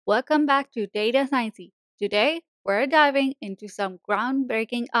Welcome back to Data Sciency. Today, we're diving into some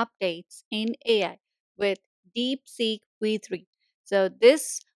groundbreaking updates in AI with DeepSeek V3. So,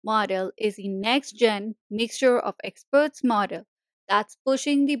 this model is a next gen mixture of experts model that's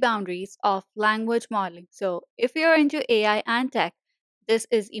pushing the boundaries of language modeling. So, if you're into AI and tech, this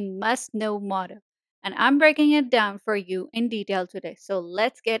is a must know model. And I'm breaking it down for you in detail today. So,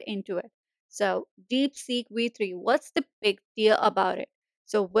 let's get into it. So, DeepSeek V3, what's the big deal about it?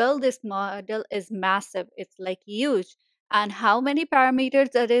 So, well, this model is massive. It's like huge. And how many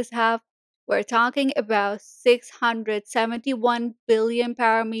parameters does it have? We're talking about 671 billion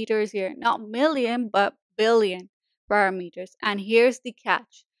parameters here. Not million, but billion parameters. And here's the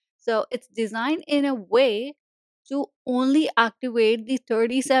catch. So, it's designed in a way to only activate the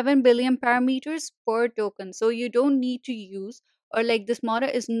 37 billion parameters per token. So, you don't need to use, or like this model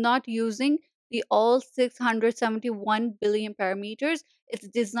is not using the all 671 billion parameters. It's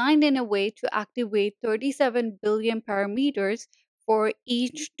designed in a way to activate 37 billion parameters for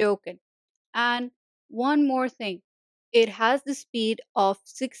each token. And one more thing, it has the speed of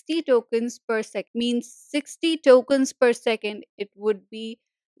 60 tokens per second, means 60 tokens per second. It would be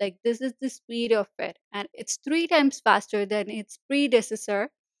like this is the speed of it, and it's three times faster than its predecessor,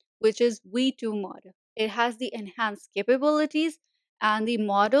 which is V2 model. It has the enhanced capabilities, and the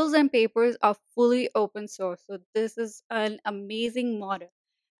models and papers are fully open source. So, this is an amazing model.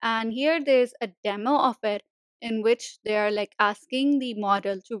 And here there's a demo of it in which they are like asking the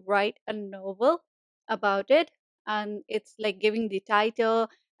model to write a novel about it, and it's like giving the title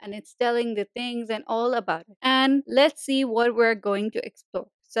and it's telling the things and all about it. And let's see what we're going to explore.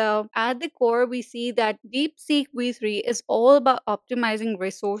 So at the core, we see that DeepSeek V3 is all about optimizing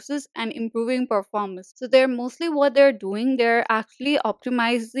resources and improving performance. So they're mostly what they're doing, they're actually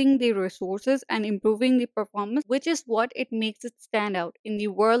optimizing the resources and improving the performance, which is what it makes it stand out in the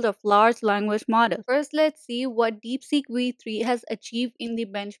world of large language models. First, let's see what DeepSeek V3 has achieved in the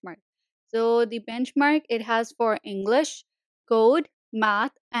benchmark. So the benchmark it has for English, code,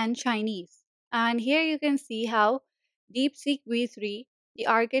 math, and Chinese. And here you can see how DeepSeek V3, the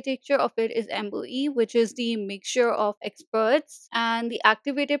architecture of it is MOE, which is the mixture of experts, and the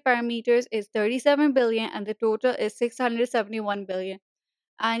activated parameters is 37 billion, and the total is 671 billion.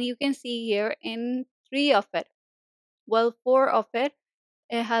 And you can see here in three of it, well, four of it,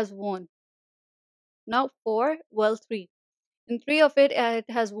 it has won. Not four, well, three. In three of it, it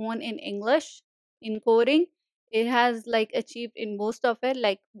has won in English, in coding. It has like achieved in most of it,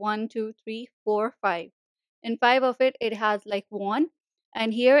 like one, two, three, four, five. In five of it, it has like won.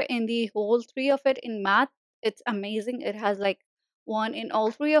 And here in the whole three of it in math, it's amazing. It has like won in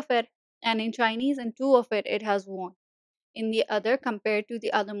all three of it. And in Chinese, in two of it, it has won in the other compared to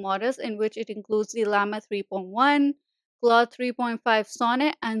the other models in which it includes the Llama 3.1, Claude 3.5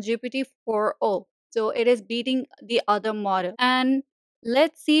 Sonnet, and GPT 4o. So it is beating the other model. And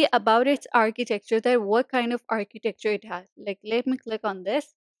let's see about its architecture, that what kind of architecture it has. Like let me click on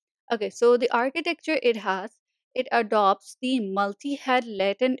this. Okay, so the architecture it has, it adopts the multi-head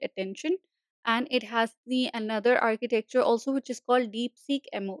latent attention, and it has the another architecture also which is called DeepSeek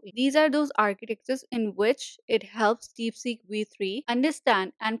MOE. These are those architectures in which it helps DeepSeek V3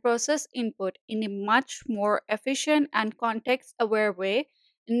 understand and process input in a much more efficient and context-aware way,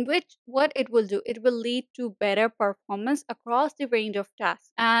 in which what it will do, it will lead to better performance across the range of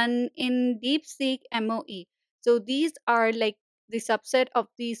tasks. And in DeepSeek MOE, so these are like the subset of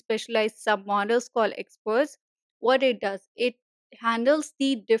the specialized submodels called experts. What it does, it handles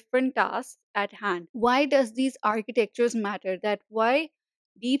the different tasks at hand. Why does these architectures matter? That why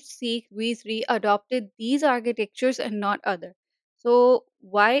DeepSeek V3 adopted these architectures and not other. So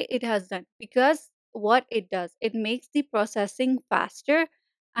why it has done? Because what it does, it makes the processing faster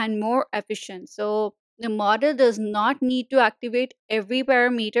and more efficient. So the model does not need to activate every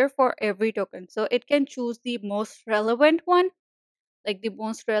parameter for every token. So it can choose the most relevant one, like the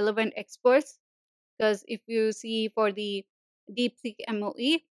most relevant experts. Because if you see for the DeepSeek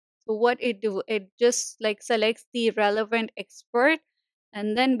MOE, so what it do, it just like selects the relevant expert,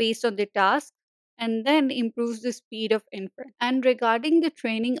 and then based on the task, and then improves the speed of inference. And regarding the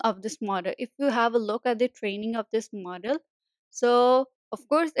training of this model, if you have a look at the training of this model, so of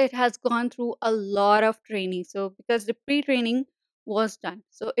course it has gone through a lot of training. So because the pre-training was done,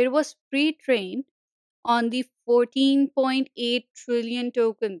 so it was pre-trained on the 14.8 trillion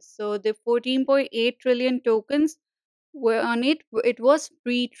tokens. So the 14.8 trillion tokens were on it, it was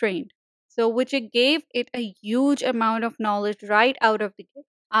pre-trained. So which it gave it a huge amount of knowledge right out of the gate.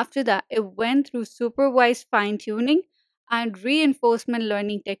 After that, it went through supervised fine-tuning and reinforcement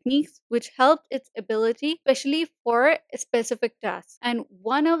learning techniques, which helped its ability, especially for specific tasks. And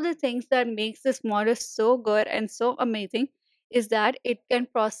one of the things that makes this model so good and so amazing is that it can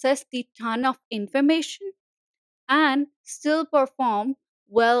process the ton of information and still perform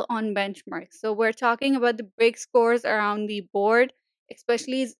well on benchmarks. So we're talking about the big scores around the board,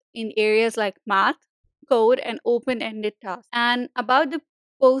 especially in areas like math, code, and open-ended tasks. And about the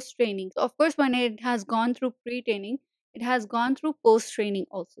post-training, so of course, when it has gone through pre-training, it has gone through post-training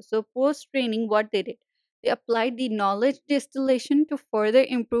also. So post-training, what they did, they applied the knowledge distillation to further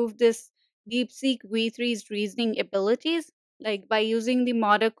improve this DeepSeek V3's reasoning abilities, like by using the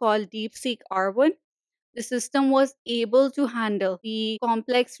model called DeepSeek R1. The system was able to handle the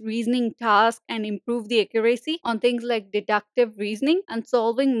complex reasoning task and improve the accuracy on things like deductive reasoning and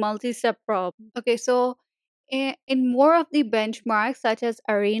solving multi-step problems. Okay, so in more of the benchmarks such as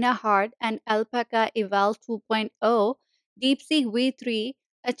Arena Hard and Alpaca Eval 2.0, DeepSeek V3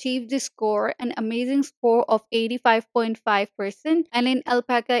 achieved the score, an amazing score of 85.5%, and in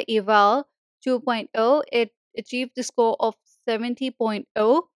Alpaca Eval 2.0, it achieved the score of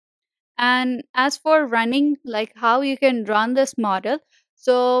 70.0. And as for running, like how you can run this model,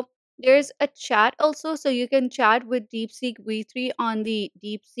 so there's a chat also. So you can chat with DeepSeek V3 on the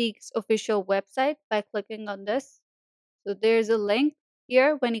DeepSeek's official website by clicking on this. So there's a link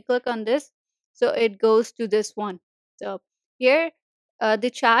here. When you click on this, so it goes to this one. So here,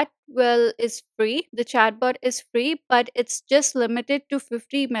 the chat well is free. The chatbot is free, but it's just limited to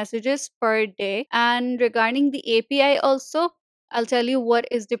 50 messages per day. And regarding the API also, I'll tell you what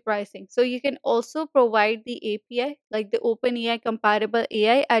is the pricing. So you can also provide the API, like the OpenAI compatible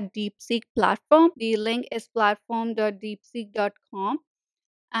AI at DeepSeek platform. The link is platform.deepseek.com.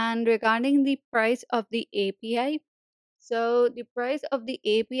 And regarding the price of the API, so the price of the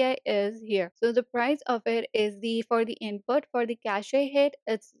API is here. So the price of it is the for the input for the cache hit,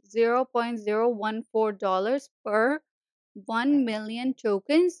 it's $0.014 per 1 million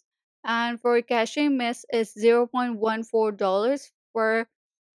tokens. And for cache miss is $0.14 per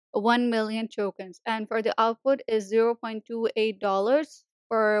 1 million tokens. And for the output is $0.28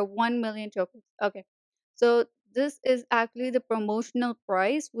 per 1 million tokens. Okay. So this is actually the promotional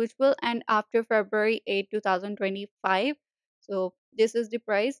price, which will end after February 8, 2025. So this is the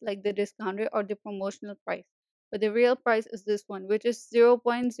price, like the discounted or the promotional price. But the real price is this one, which is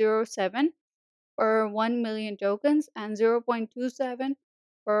 0.07 per 1 million tokens and 0.27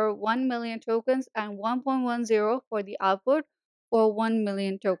 per 1 million tokens and 1.10 for the output for 1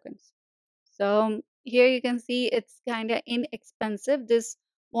 million tokens. So here you can see it's kind of inexpensive. This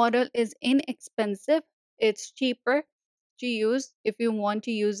model is inexpensive. It's cheaper to use if you want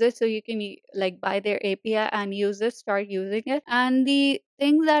to use it. So you can like buy their API and use it, start using it. And the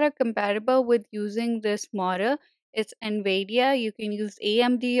things that are compatible with using this model, it's NVIDIA. You can use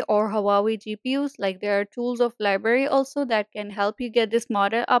AMD or Huawei GPUs. Like there are tools of library also that can help you get this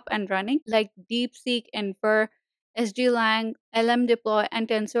model up and running, like DeepSeek Infer, SGLang, LM Deploy, and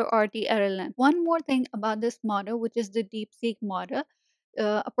TensorRT LLM. One more thing about this model, which is the DeepSeek model,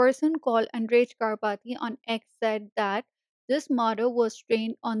 a person called Andrej Karpathy on X said that this model was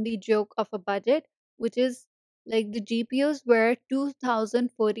trained on the joke of a budget, which is like the GPUs were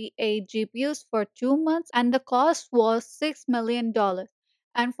 2048 GPUs for 2 months, and the cost was $6 million.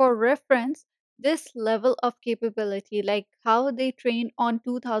 And for reference, this level of capability, like how they train on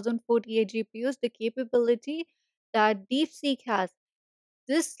 2048 GPUs, the capability that DeepSeek has,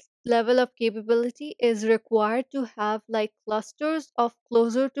 this level of capability is required to have like clusters of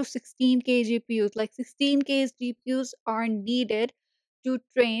closer to 16K GPUs. Like 16K GPUs are needed to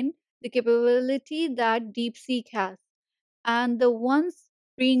train the capability that DeepSeek has. And the ones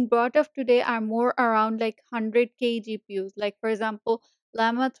being brought up today are more around like 100K GPUs. Like for example,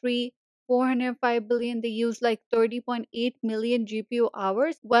 Llama 3, 405 billion, they use like 30.8 million GPU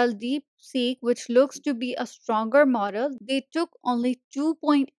hours, while DeepSeek, which looks to be a stronger model, they took only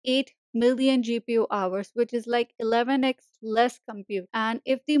 2.8 million GPU hours, which is like 11x less compute. And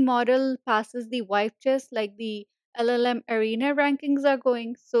if the model passes the wipe test, like the LLM arena rankings are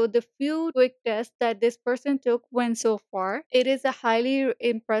going. So the few quick tests that this person took went so far. It is a highly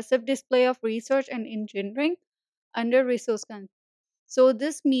impressive display of research and engineering under resource constraints. So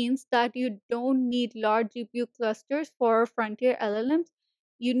this means that you don't need large GPU clusters for frontier LLMs.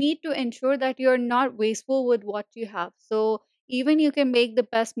 You need to ensure that you're not wasteful with what you have. So even you can make the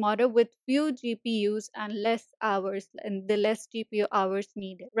best model with few GPUs and less hours and the less GPU hours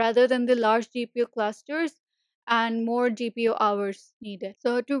needed rather than the large GPU clusters. and more GPU hours needed.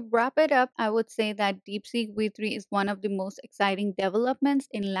 So, to wrap it up, I would say that DeepSeek V3 is one of the most exciting developments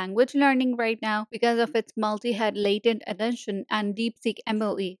in language learning right now because of its multi head latent attention and DeepSeek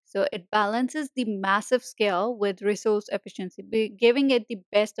MOE. So, it balances the massive scale with resource efficiency, giving it the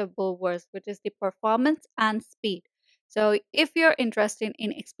best of both worlds, which is the performance and speed. So, if you're interested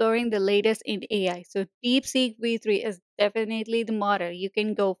in exploring the latest in AI, so DeepSeek V3 is definitely the model you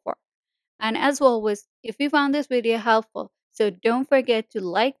can go for. And as always, if you found this video helpful, so don't forget to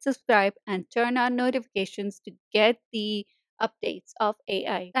like, subscribe, and turn on notifications to get the updates of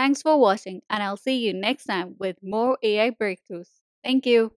AI. Thanks for watching, and I'll see you next time with more AI breakthroughs. Thank you.